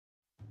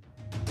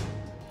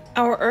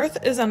Our Earth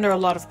is under a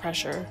lot of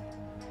pressure.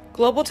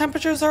 Global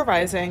temperatures are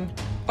rising,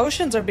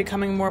 oceans are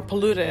becoming more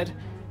polluted,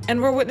 and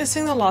we're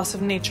witnessing the loss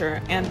of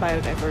nature and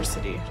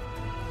biodiversity.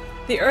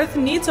 The Earth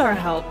needs our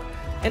help,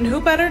 and who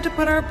better to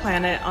put our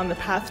planet on the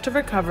path to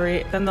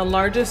recovery than the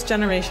largest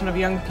generation of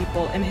young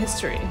people in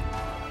history?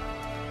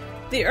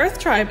 The Earth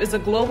Tribe is a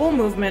global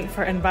movement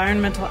for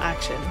environmental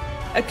action,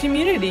 a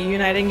community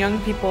uniting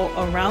young people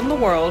around the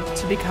world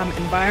to become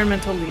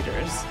environmental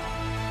leaders.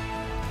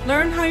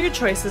 Learn how your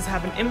choices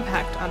have an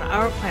impact on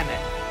our planet,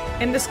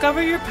 and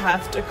discover your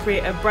path to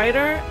create a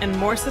brighter and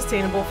more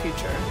sustainable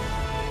future.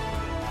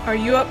 Are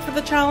you up for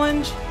the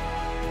challenge?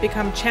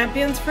 Become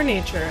champions for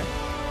nature,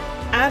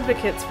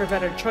 advocates for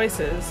better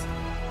choices,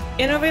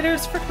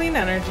 innovators for clean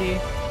energy,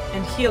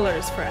 and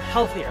healers for a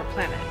healthier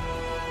planet.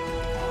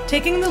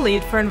 Taking the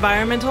lead for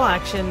environmental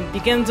action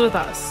begins with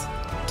us,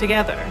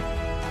 together.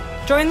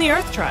 Join the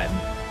Earth Tribe.